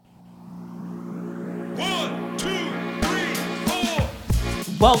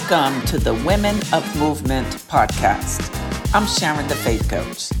Welcome to the Women of Movement podcast. I'm Sharon, the Faith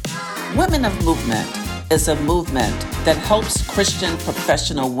Coach. Women of Movement is a movement that helps Christian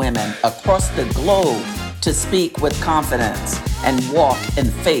professional women across the globe to speak with confidence and walk in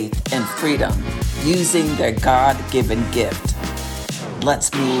faith and freedom using their God-given gift.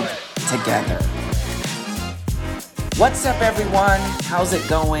 Let's move together. What's up, everyone? How's it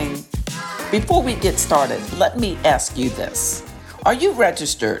going? Before we get started, let me ask you this. Are you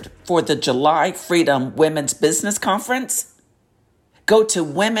registered for the July Freedom Women's Business Conference? Go to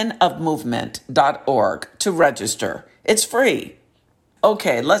womenofmovement.org to register. It's free.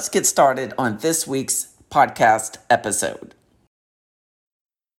 Okay, let's get started on this week's podcast episode.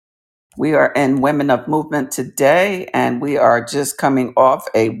 We are in Women of Movement today, and we are just coming off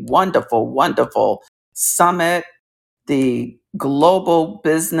a wonderful summit, the Global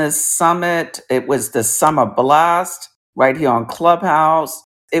Business Summit. It was the Summer Blast right here on Clubhouse.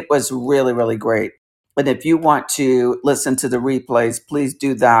 It was really great. And if you want to listen to the replays, please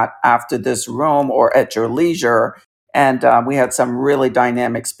do that after this room or at your leisure. And we had some really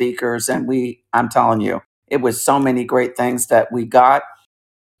dynamic speakers, and I'm telling you, it was so many great things that we got.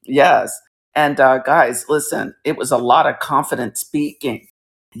 Yes. And guys, listen, it was a lot of confident speaking.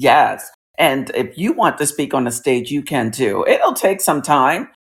 Yes. And if you want to speak on the stage, you can too. It'll take some time,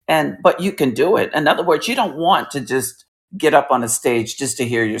 but you can do it. In other words, you don't want to just get up on a stage just to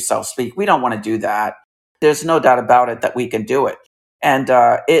hear yourself speak. We don't want to do that. There's no doubt about it that we can do it. And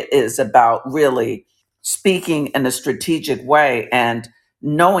it is about really speaking in a strategic way and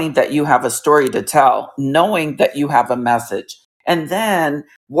knowing that you have a story to tell, knowing that you have a message, and then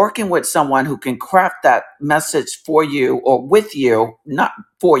working with someone who can craft that message for you or with you, not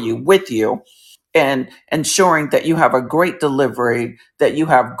for you, with you, and ensuring that you have a great delivery, that you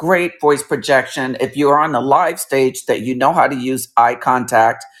have great voice projection. If you're on the live stage, that you know how to use eye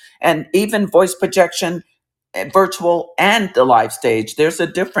contact and even voice projection, virtual and the live stage. There's a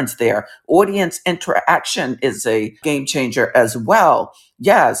difference there. Audience interaction is a game changer as well.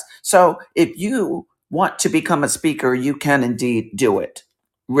 Yes. So if you want to become a speaker, you can indeed do it.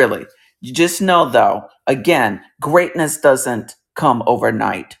 Really. You just know, though, again, greatness doesn't come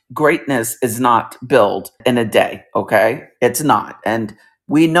overnight. Greatness is not built in a day, okay? It's not. And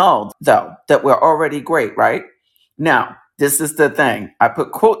we know, though, that we're already great, right? Now, this is the thing. I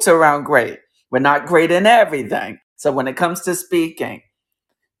put quotes around great. We're not great in everything. So when it comes to speaking,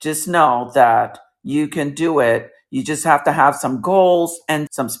 just know that you can do it. You just have to have some goals and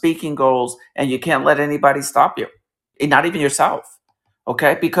some speaking goals, and you can't let anybody stop you, and not even yourself.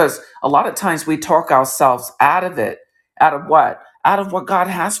 Okay? Because a lot of times we talk ourselves out of it. Out of what? Out of what God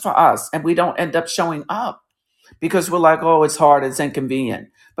has for us. And we don't end up showing up because we're like, oh, it's hard, it's inconvenient.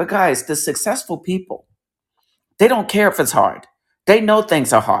 But guys, the successful people, they don't care if it's hard. They know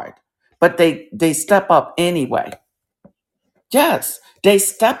things are hard, but they step up anyway. Yes, they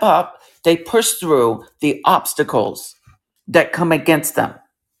step up, they push through the obstacles that come against them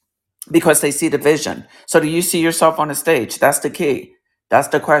because they see the vision. So do you see yourself on the stage? That's the key. That's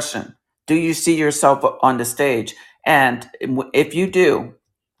the question. Do you see yourself on the stage? And if you do,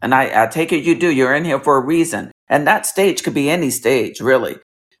 and I take it you do, you're in here for a reason. And that stage could be any stage, really.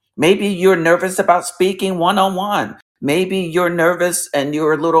 Maybe you're nervous about speaking one-on-one. Maybe you're nervous and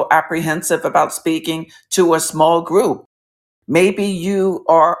you're a little apprehensive about speaking to a small group. Maybe you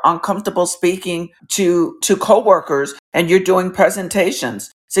are uncomfortable speaking to coworkers and you're doing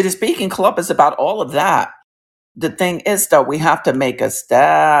presentations. See, the speaking club is about all of that. The thing is, though, we have to make a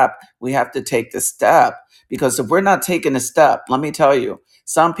step. We have to take the step, because if we're not taking a step, let me tell you,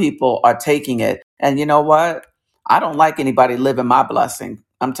 some people are taking it. And you know what? I don't like anybody living my blessing.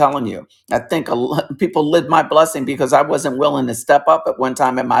 I'm telling you, I think a lot people lived my blessing because I wasn't willing to step up at one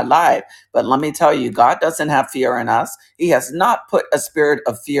time in my life. But let me tell you, God doesn't have fear in us. He has not put a spirit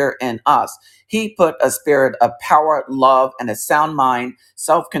of fear in us. He put a spirit of power, love, and a sound mind,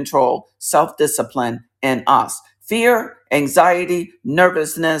 self-control, self-discipline in us. Fear, anxiety,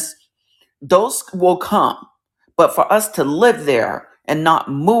 nervousness, those will come. But for us to live there and not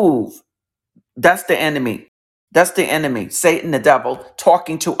move, that's the enemy. That's the enemy, Satan, the devil,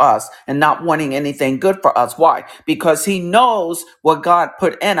 talking to us and not wanting anything good for us. Why? Because he knows what God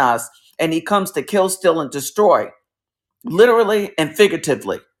put in us, and he comes to kill, steal, and destroy, literally and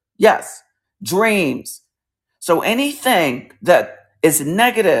figuratively. Yes, dreams. So anything that is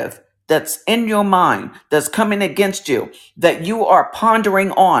negative, that's in your mind, that's coming against you, that you are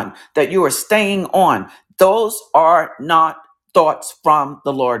pondering on, that you are staying on, those are not thoughts from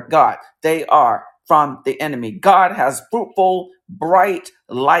the Lord God. They are from the enemy. God has fruitful, bright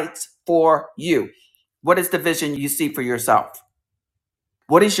lights for you. What is the vision you see for yourself?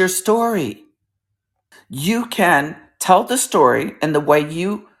 What is your story? You can tell the story in the way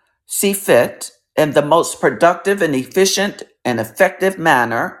you see fit in the most productive and efficient and effective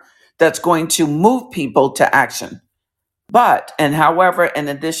manner that's going to move people to action. But, and however, in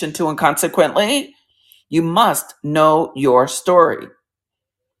addition to and consequently, you must know your story.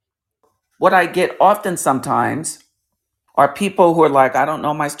 What I get often sometimes are people who are like, I don't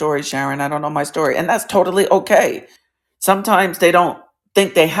know my story, Sharon, I don't know my story. And that's totally okay. Sometimes they don't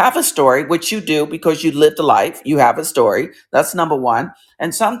think they have a story, which you do because you lived a life, you have a story. That's number one.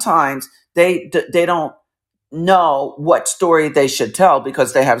 And sometimes they don't know what story they should tell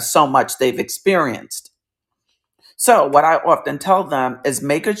because they have so much they've experienced. So, what I often tell them is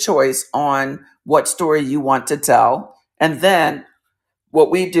make a choice on what story you want to tell. And then what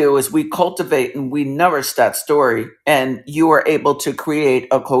we do is we cultivate and we nourish that story, and you are able to create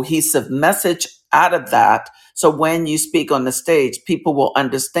a cohesive message out of that. So when you speak on the stage, people will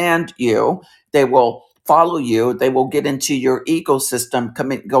understand you, they will follow you, they will get into your ecosystem,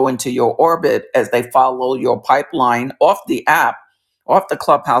 go into your orbit as they follow your pipeline off the app, off the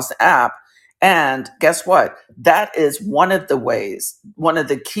Clubhouse app. And guess what? That is one of the ways, one of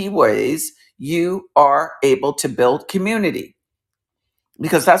the key ways you are able to build community,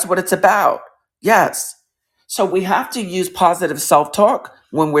 because that's what it's about. Yes. So we have to use positive self talk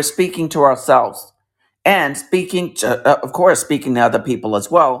when we're speaking to ourselves and speaking to, of course, speaking to other people as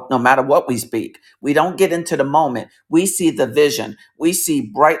well, no matter what we speak. We don't get into the moment. We see the vision. We see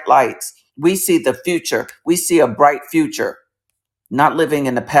bright lights. We see the future. We see a bright future, not living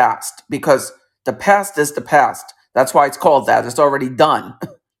in the past, because the past is the past. That's why it's called that. It's already done.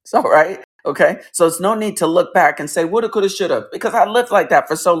 It's all right. Okay. So it's no need to look back and say, woulda, coulda, shoulda, because I lived like that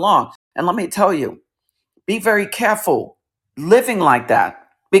for so long. And let me tell you, be very careful living like that,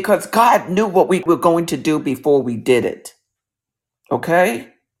 because God knew what we were going to do before we did it.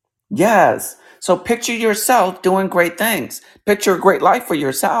 Okay. Yes. So picture yourself doing great things. Picture a great life for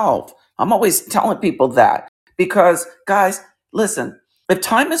yourself. I'm always telling people that because, guys, listen, if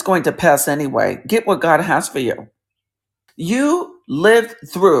time is going to pass anyway, get what God has for you. You lived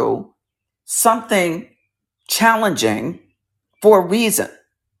through something challenging for a reason.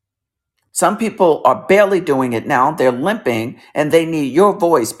 Some people are barely doing it now. They're limping and they need your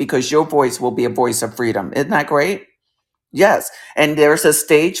voice because your voice will be a voice of freedom. Isn't that great? Yes. And there's a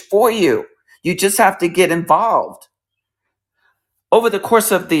stage for you. You just have to get involved. Over the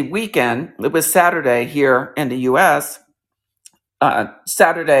course of the weekend, it was Saturday here in the US,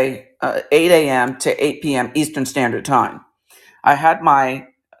 Saturday, 8 a.m. to 8 p.m. Eastern Standard Time. I had my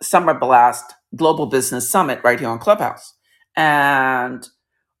Summer Blast Global Business Summit right here on Clubhouse. And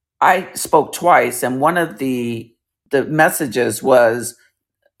I spoke twice, and one of the messages was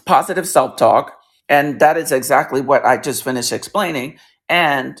positive self-talk, and that is exactly what I just finished explaining.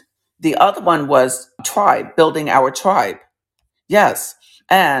 And the other one was tribe, building our tribe. Yes.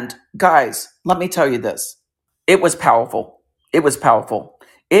 And guys, let me tell you this. It was powerful. It was powerful.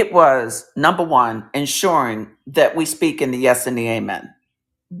 It was number one, ensuring that we speak in the yes and the amen.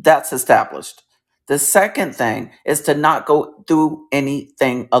 That's established. The second thing is to not go through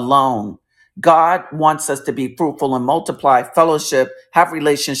anything alone. God wants us to be fruitful and multiply, fellowship, have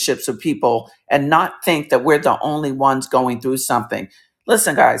relationships with people, and not think that we're the only ones going through something.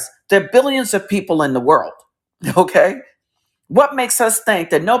 Listen, guys, there are billions of people in the world, okay? What makes us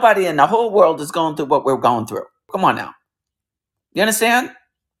think that nobody in the whole world is going through what we're going through? Come on now. You understand?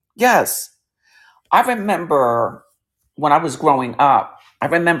 Yes. I remember when I was growing up, I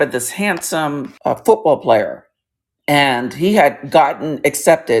remember this handsome football player, and he had gotten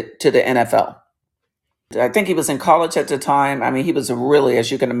accepted to the NFL. I think he was in college at the time. I mean, he was a really, as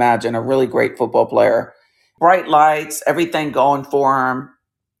you can imagine, a really great football player. Bright lights, everything going for him.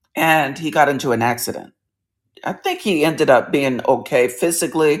 And he got into an accident. I think he ended up being okay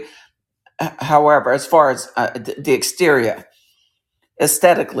physically. However, as far as the exterior,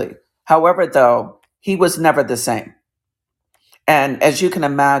 aesthetically, however, though, he was never the same. And as you can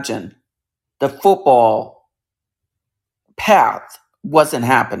imagine, the football path wasn't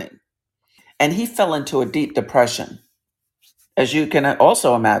happening. And he fell into a deep depression, as you can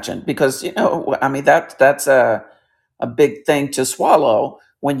also imagine, because, I mean, that's a big thing to swallow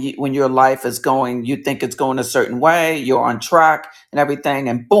when your life is going, you think it's going a certain way, you're on track and everything,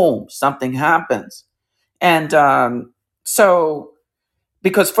 and boom, something happens. And so,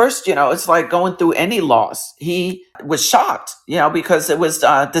 because first, it's like going through any loss. He was shocked, because it was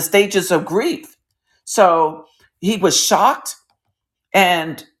the stages of grief. So he was shocked.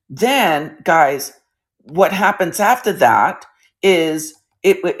 And then, guys, what happens after that is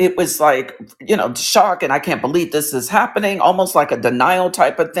it was like, shock, and I can't believe this is happening, almost like a denial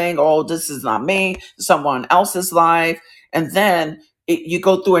type of thing. Oh, this is not me, someone else's life. And then you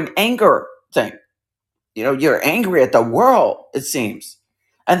go through an anger thing. You're angry at the world, it seems.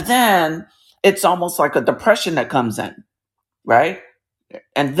 And then it's almost like a depression that comes in, right?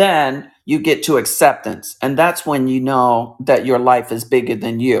 And then you get to acceptance, and that's when you know that your life is bigger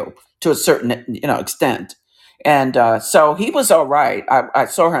than you to a certain extent. And so he was all right. I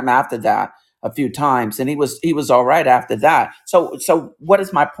saw him after that a few times, and he was all right after that. So what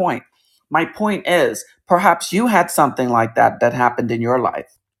is my point? My point is, perhaps you had something like that happened in your life.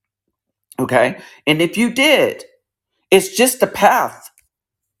 Okay, and if you did, it's just the path.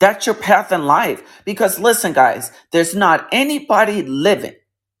 That's your path in life. Because listen, guys, there's not anybody living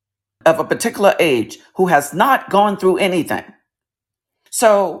of a particular age who has not gone through anything.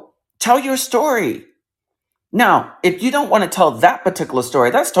 So tell your story. Now, if you don't want to tell that particular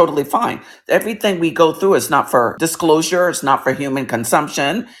story, that's totally fine. Everything we go through is not for disclosure, it's not for human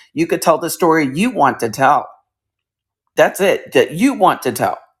consumption. You could tell the story you want to tell. That's it, that you want to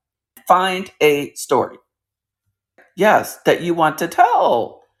tell. Find a story. Yes, that you want to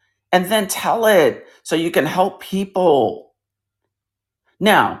tell. And then tell it so you can help people.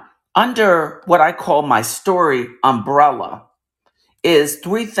 Now, under what I call my story umbrella, is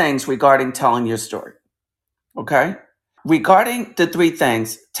three things regarding telling your story. Okay? Regarding the three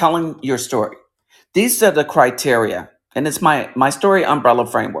things, telling your story, these are the criteria, and it's my story umbrella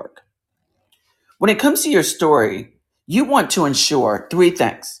framework. When it comes to your story, you want to ensure three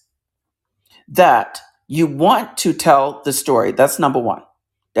things: that you want to tell the story. That's number one.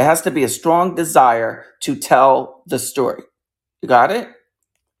 There has to be a strong desire to tell the story. You got it?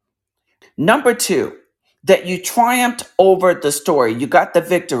 Number two, that you triumphed over the story. You got the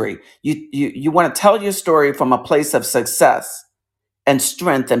victory. You want to tell your story from a place of success and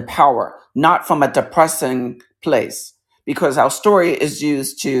strength and power, not from a depressing place, because our story is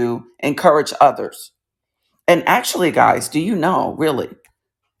used to encourage others. And actually, guys, do you know, really,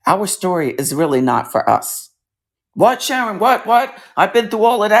 our story is really not for us. What, Sharon? What? I've been through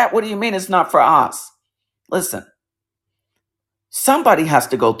all of that. What do you mean it's not for us? Listen, somebody has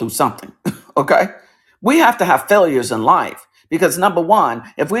to go through something, okay? We have to have failures in life because, number one,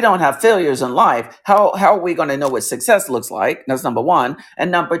 if we don't have failures in life, how are we going to know what success looks like? That's number one. And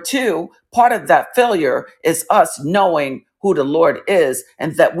number two, part of that failure is us knowing who the Lord is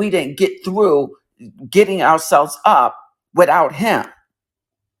and that we didn't get through getting ourselves up without Him. ...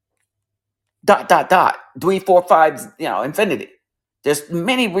 3, 4, 5, infinity. There's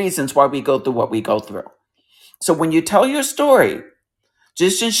many reasons why we go through what we go through. So when you tell your story,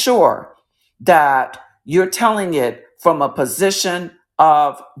 just ensure that you're telling it from a position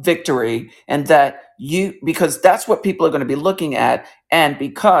of victory, and that because that's what people are going to be looking at, and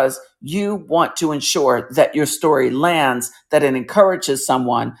because you want to ensure that your story lands, that it encourages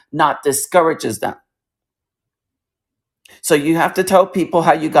someone, not discourages them. So you have to tell people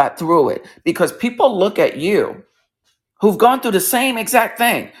how you got through it, because people look at you who've gone through the same exact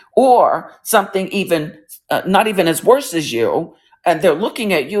thing or something even not even as worse as you, and they're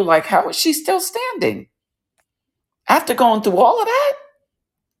looking at you like, how is she still standing after going through all of that?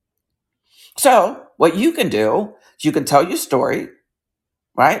 So what you can do is you can tell your story,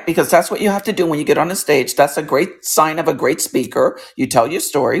 right? Because that's what you have to do when you get on the stage. That's a great sign of a great speaker. You tell your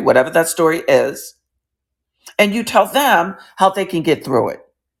story, whatever that story is, and you tell them how they can get through it.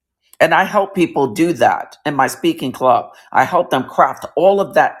 And I help people do that in my speaking club. I help them craft all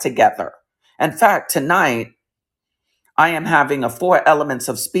of that together. In fact, tonight, I am having a 4 elements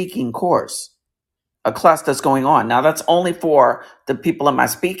of speaking course, a class that's going on. Now, that's only for the people in my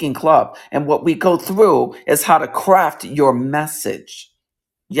speaking club. And what we go through is how to craft your message.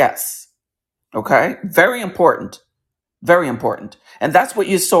 Yes. Okay. Very important. Very important. And that's what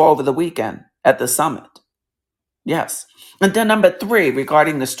you saw over the weekend at the summit. Yes. And then number 3,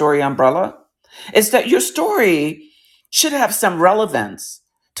 regarding the story umbrella, is that your story should have some relevance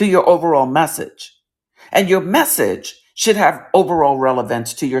to your overall message. And your message should have overall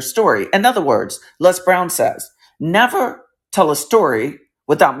relevance to your story. In other words, Les Brown says, never tell a story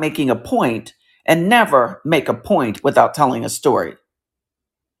without making a point, and never make a point without telling a story.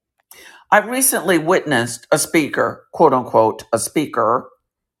 I recently witnessed a speaker, quote unquote, a speaker,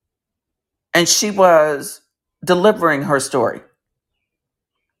 and she was delivering her story.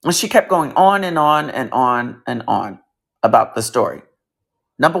 And she kept going on and on and on and on about the story.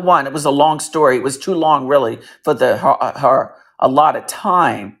 Number one, it was a long story. It was too long, really, for her allotted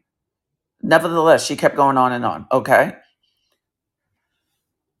time. Nevertheless, she kept going on and on. Okay.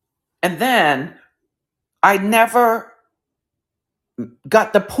 And then I never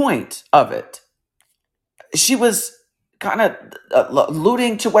got the point of it. She was kind of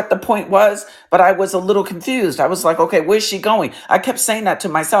alluding to what the point was, but I was a little confused. I was like, okay, where's she going? I kept saying that to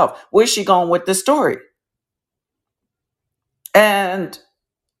myself. Where's she going with this story? And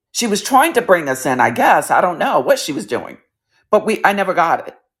she was trying to bring us in, I guess. I don't know what she was doing, but I never got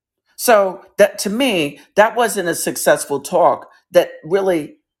it. So that, to me, that wasn't a successful talk that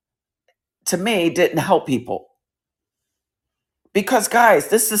really, to me, didn't help people. Because, guys,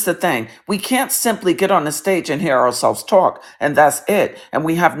 this is the thing. We can't simply get on the stage and hear ourselves talk, and that's it. And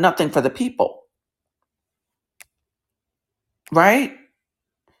we have nothing for the people, right?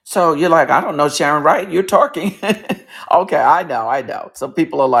 So you're like, I don't know, Sharon, right? You're talking. Okay, I know. Some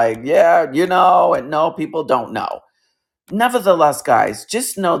people are like, yeah, and no, people don't know. Nevertheless, guys,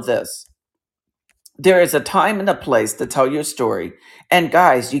 just know this. There is a time and a place to tell your story. And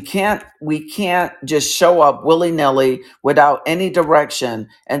guys, we can't just show up willy-nilly without any direction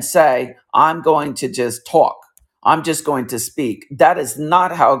and say, I'm going to just talk. I'm just going to speak. That is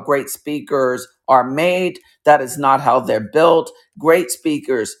not how great speakers are made. That is not how they're built. Great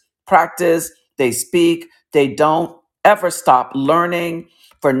speakers practice, they speak, they don't ever stop learning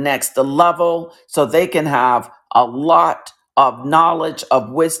for next level so they can have a lot of knowledge,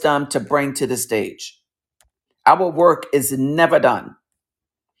 of wisdom to bring to the stage. Our work is never done.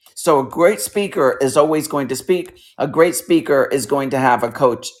 So a great speaker is always going to speak. A great speaker is going to have a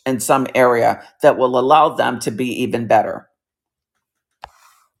coach in some area that will allow them to be even better.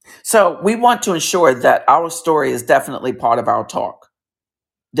 So we want to ensure that our story is definitely part of our talk.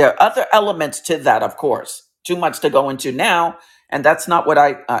 There are other elements to that, of course. Too much to go into now, and that's not what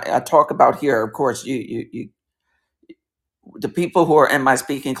I talk about here. Of course, you the people who are in my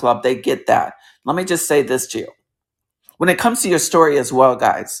speaking club, they get that. Let me just say this to you. When it comes to your story as well,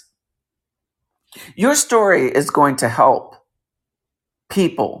 guys, your story is going to help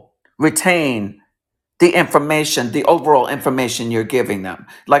people retain the information, the overall information you're giving them.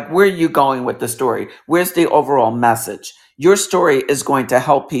 Like, where are you going with the story? Where's the overall message? Your story is going to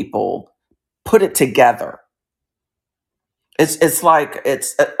help people put it together. It's like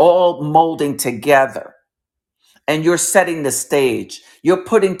it's all molding together. And you're setting the stage. You're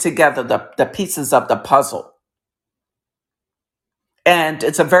putting together the pieces of the puzzle. And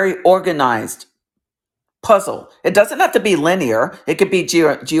it's a very organized puzzle. It doesn't have to be linear. It could be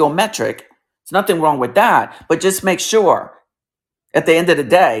geometric. There's nothing wrong with that. But just make sure at the end of the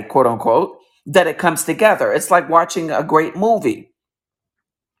day, quote unquote, that it comes together. It's like watching a great movie.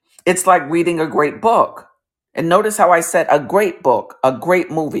 It's like reading a great book. And notice how I said a great book, a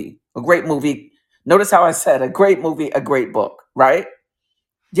great movie, a great movie. Notice how I said a great movie, a great book, right?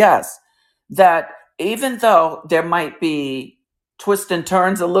 Yes. That even though there might be twists and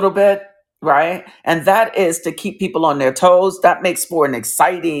turns a little bit, right? And that is to keep people on their toes. That makes for an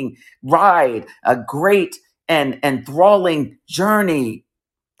exciting ride, a great and enthralling journey,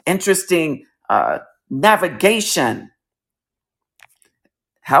 interesting navigation.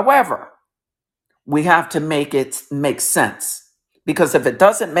 However, we have to make it make sense. Because if it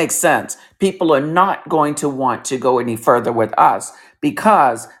doesn't make sense, people are not going to want to go any further with us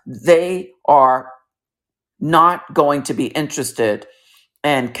because they are not going to be interested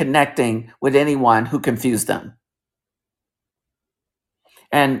in connecting with anyone who confused them.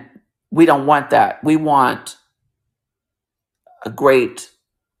 And we don't want that. We want a great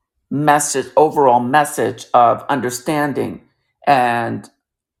message, overall message of understanding and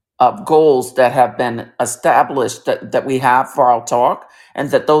of goals that have been established that we have for our talk, and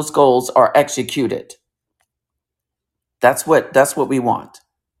that those goals are executed. That's what we want.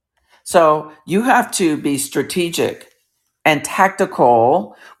 So you have to be strategic and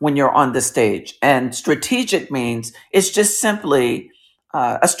tactical when you're on the stage. And strategic means it's just simply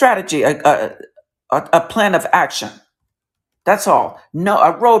a strategy, a plan of action. That's all. No,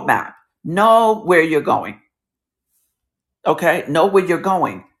 a roadmap. Know where you're going. Okay, know where you're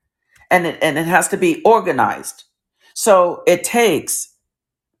going. And it has to be organized. So it takes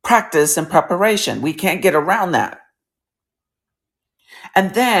practice and preparation. We can't get around that.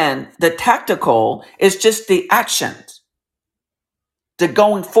 And then the tactical is just the actions, the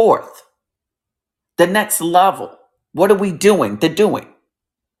going forth, the next level. What are we doing? The doing.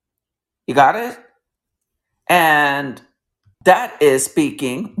 You got it? And that is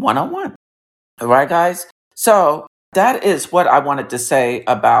speaking one-on-one. All right, guys? So that is what I wanted to say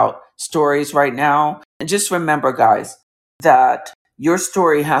about stories right now. And just remember, guys, that your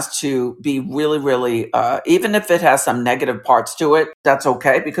story has to be really, really, even if it has some negative parts to it, that's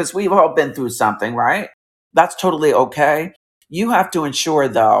okay because we've all been through something, right? That's totally okay. You have to ensure,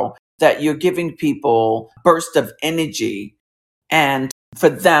 though, that you're giving people bursts of energy and for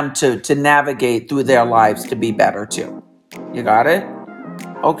them to navigate through their lives to be better too. You got it?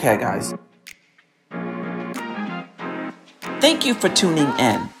 Okay, guys. Thank you for tuning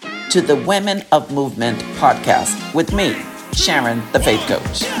in to the Women of Movement podcast with me, Sharon, the Faith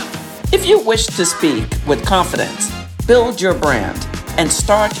Coach. If you wish to speak with confidence, build your brand, and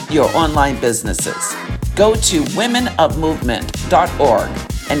start your online businesses, go to womenofmovement.org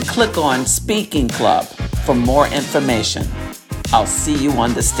and click on Speaking Club for more information. I'll see you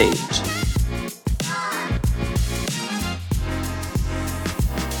on the stage.